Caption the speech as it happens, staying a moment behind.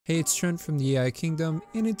Hey, it's Trent from the AI Kingdom,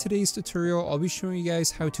 and in today's tutorial I'll be showing you guys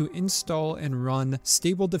how to install and run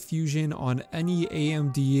Stable Diffusion on any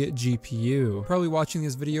AMD GPU. Probably watching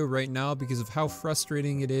this video right now because of how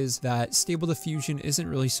frustrating it is that Stable Diffusion isn't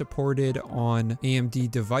really supported on AMD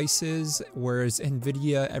devices, whereas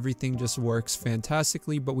NVIDIA everything just works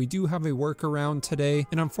fantastically. But we do have a workaround today,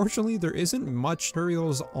 and unfortunately there isn't much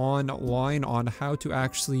tutorials online on how to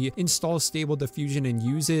actually install Stable Diffusion and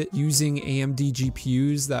use it using AMD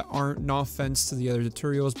GPUs that aren't, no offense to the other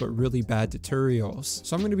tutorials, but really bad tutorials.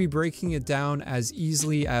 So I'm going to be breaking it down as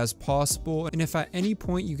easily as possible, and if at any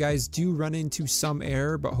point you guys do run into some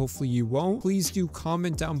error, but hopefully you won't, please do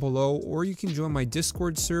comment down below, or you can join my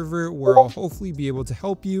Discord server where I'll hopefully be able to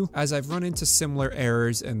help you, as I've run into similar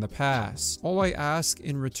errors in the past. All I ask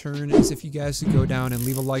in return is if you guys could go down and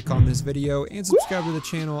leave a like on this video and subscribe to the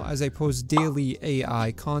channel, as I post daily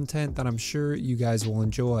AI content that I'm sure you guys will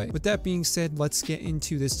enjoy. With that being said, let's get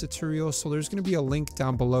into this tutorial. So there's going to be a link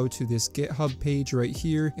down below to this GitHub page right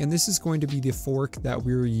here, and this is going to be the fork that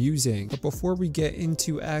we're using. But before we get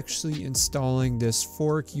into actually installing this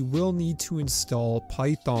fork, you will need to install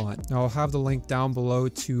Python. Now I'll have the link down below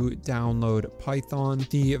to download Python.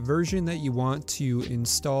 The version that you want to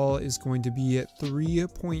install is going to be at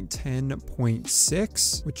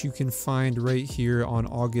 3.10.6, which you can find right here on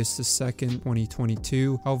August the 2nd,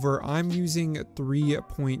 2022. However, I'm using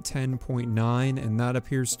 3.10.9 and that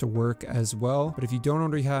appears to work as well. But if you don't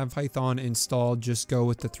already have Python installed, just go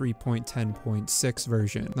with the 3.10.6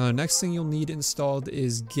 version. Now the next thing you'll need installed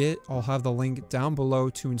is Git. I'll have the link down below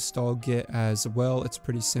to install Git as well. It's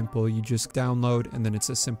pretty simple. You just download and then it's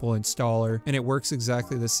a simple installer, and it works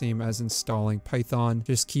exactly the same as installing Python.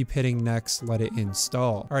 Just keep hitting next, let it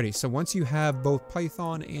install. Alrighty, so once you have both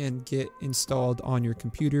Python and Git installed on your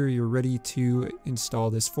computer, you're ready to install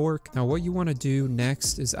this fork. Now what you want to do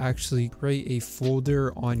next is actually create a folder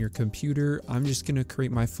on your computer. I'm just going to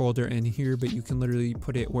create my folder in here, but you can literally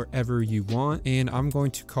put it wherever you want, and I'm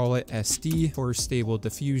going to call it SD for Stable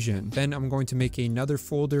Diffusion. Then I'm going to make another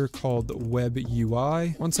folder called Web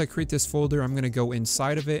UI. Once I create this folder, I'm going to go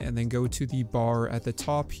inside of it and then go to the bar at the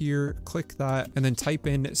top here, click that, and then type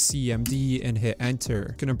in CMD and hit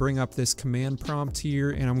enter. Going to bring up this command prompt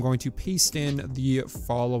here, and I'm going to paste in the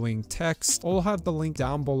following text. I'll have the link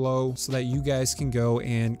down below so that you guys can go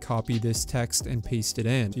and copy this text and paste it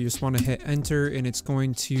in. So you just want to hit enter, and it's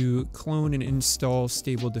going to clone and install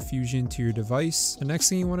Stable Diffusion to your device. The next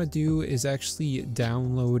thing you want to do is actually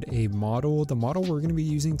download a model. The model we're going to be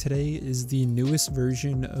using today is the newest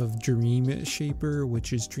version of Dream Shaper,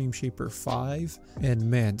 which is Dream Shaper 5. And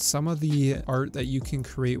man, some of the art that you can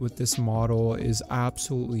create with this model is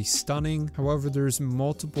absolutely stunning. However, there's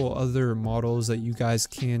multiple other models that you guys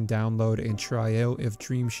can download and try out if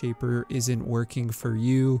Dream Shaper isn't working for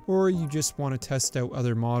you, or you just want to test out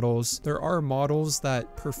other models. There are models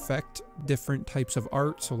that perfect different types of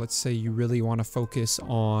art. So let's say you really want to focus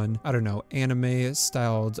on, I don't know, anime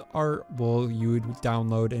styled art. Well, you would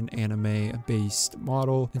download an anime based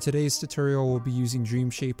model. In today's tutorial, we'll be using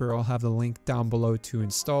Dream Shaper. I'll have the link down below to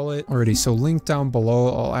install it. Alrighty, so link down below,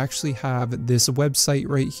 I'll actually have this website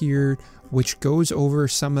right here, which goes over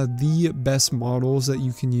some of the best models that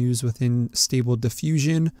you can use within Stable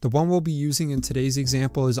Diffusion. The one we'll be using in today's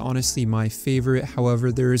example is honestly my favorite.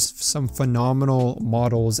 However, there's some phenomenal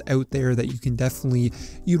models out there that you can definitely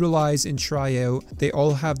utilize and try out. They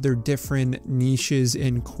all have their different niches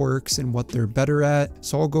and quirks and what they're better at.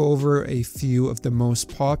 So I'll go over a few of the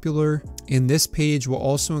most popular. In this page will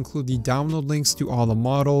also include the download links to all the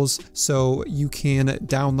models, so you can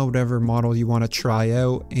download whatever model you want to try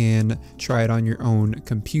out and try it on your own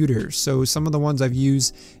computer. So some of the ones I've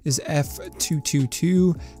used is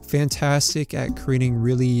F222, fantastic at creating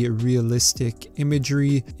really realistic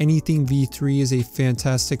imagery. Anything V3 is a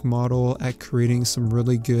fantastic model at creating some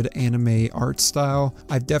really good anime art style.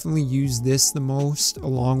 I've definitely used this the most,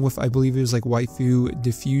 along with, I believe it was like Waifu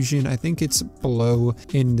Diffusion. I think it's below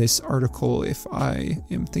in this article if I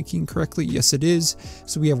am thinking correctly. Yes, it is.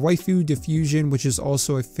 So we have Waifu Diffusion, which is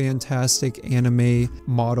also a fantastic anime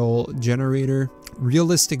model generator.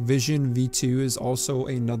 Realistic Vision V2 is also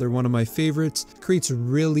another one of my favorites. Creates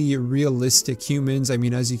really realistic humans. I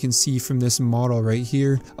mean, as you can see from this model right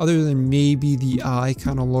here, other than maybe the eye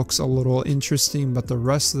kind of looks a little interesting, but the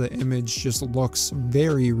rest of the image just looks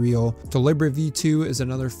very real. Deliberate V2 is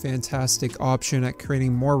another fantastic option at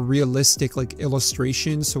creating more realistic like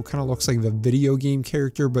illustrations, so it kind of looks like a video game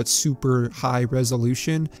character but super high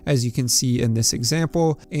resolution, as you can see in this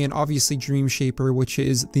example. And obviously Dream Shaper, which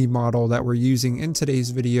is the model that we're using in today's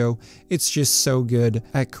video. It's just so good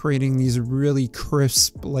at creating these really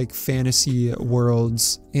crisp like fantasy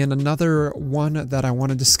worlds. And another one that I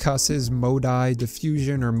want to discuss is Mode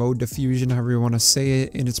Diffusion, or Mode Diffusion, however you want to say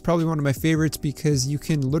it. And it's probably one of my favorites because you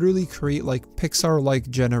can literally create like Pixar-like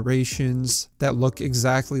generations that look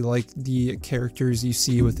exactly like the characters you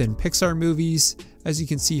see within Pixar movies. As you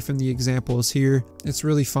can see from the examples here, it's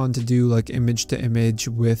really fun to do like image to image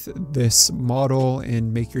with this model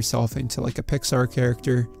and make yourself into like a Pixar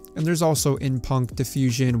character. And there's also In-Punk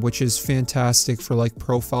Diffusion, which is fantastic for like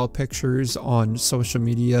profile pictures on social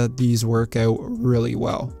media. These work out really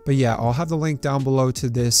well. But yeah, I'll have the link down below to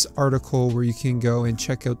this article where you can go and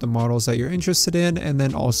check out the models that you're interested in, and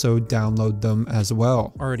then also download them as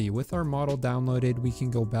well. Alrighty, with our model downloaded, we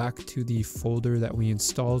can go back to the folder that we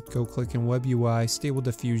installed, go click in Web UI, Stable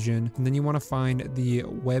Diffusion, and then you want to find the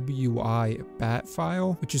Web UI bat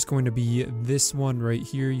file, which is going to be this one right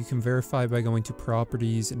here. You can verify by going to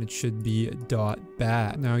properties, and it should be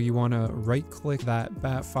 .bat. Now you want to right click that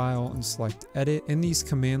bat file and select edit. In these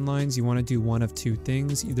command lines, you want to do one of two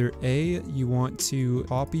things. Either A, you want to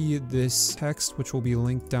copy this text, which will be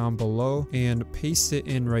linked down below, and paste it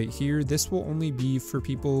in right here. This will only be for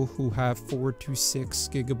people who have 4 to 6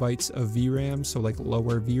 gigabytes of VRAM, so like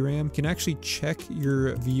lower VRAM. You can actually check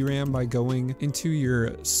your VRAM by going into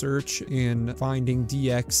your search and finding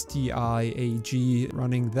DXDIAG,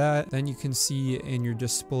 running that. Then you can see in your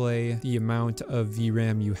display the amount of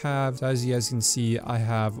VRAM you have. So as you guys can see, I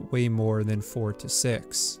have way more than 4 to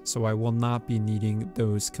 6, so I will not be needing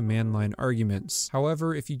those command line arguments.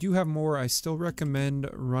 However, if you do have more, I still recommend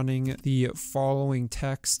running the following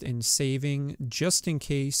text and saving, just in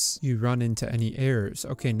case you run into any errors.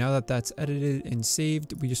 Okay, now that that's edited and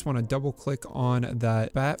saved, we just want to double click on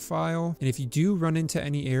that bat file, and if you do run into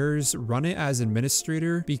any errors, run it as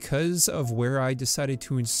administrator. Because of where I decided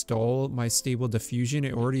to install my Stable Diffusion,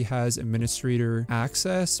 it already has administrator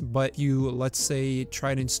access, but you, let's say,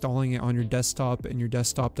 tried installing it on your desktop and your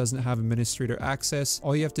desktop doesn't have administrator access,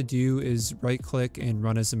 all you have to do is right click and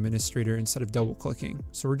run as administrator instead of double clicking.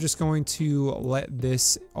 So we're just going to let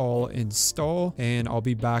this all install, and I'll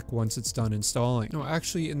be back once it's done installing. No,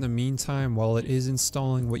 actually, in the meantime, while it is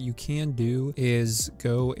installing, what you can do is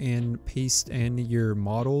go and paste in your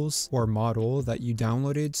models or model that you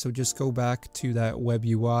downloaded. So just go back to that Web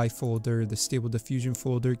UI folder, the Stable Diffusion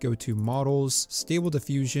folder, go to models, Stable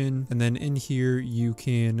Diffusion, and then in here you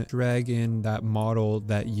can drag in that model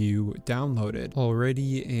that you downloaded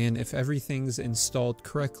already. And if everything's installed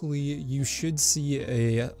correctly, you should see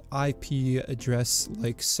a IP address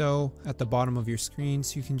like so at the bottom of your screen.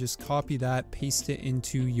 So you can just copy that, paste it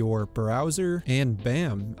into your browser, and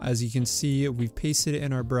bam, as you can see, we've pasted it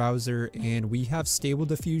in our browser and we have Stable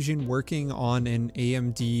Diffusion working on an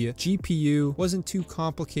AMD GPU. Wasn't too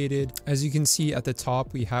complicated. As you can see at the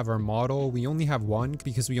top, we have our model. We only have one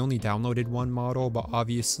because we only downloaded one model, but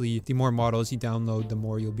obviously the more models you download, the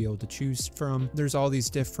more you'll be able to choose from. There's all these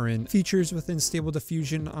different features within Stable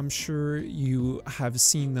Diffusion. I'm sure you have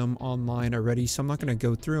seen them online already, so I'm not going to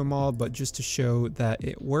go through them all, but just to show that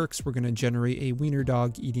it works, we're going to generate a wiener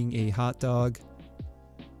dog eating a hot dog.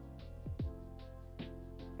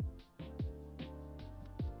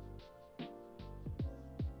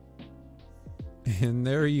 And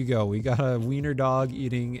there you go, we got a wiener dog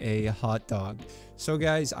eating a hot dog. So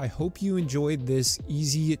guys, I hope you enjoyed this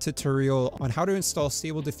easy tutorial on how to install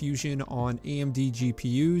Stable Diffusion on AMD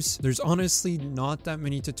GPUs. There's honestly not that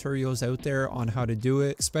many tutorials out there on how to do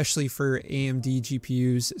it, especially for AMD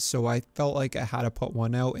GPUs, so I felt like I had to put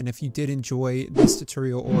one out. And if you did enjoy this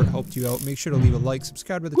tutorial or it helped you out, make sure to leave a like,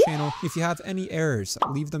 subscribe to the channel. If you have any errors,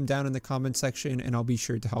 leave them down in the comment section and I'll be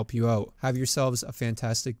sure to help you out. Have yourselves a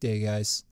fantastic day, guys.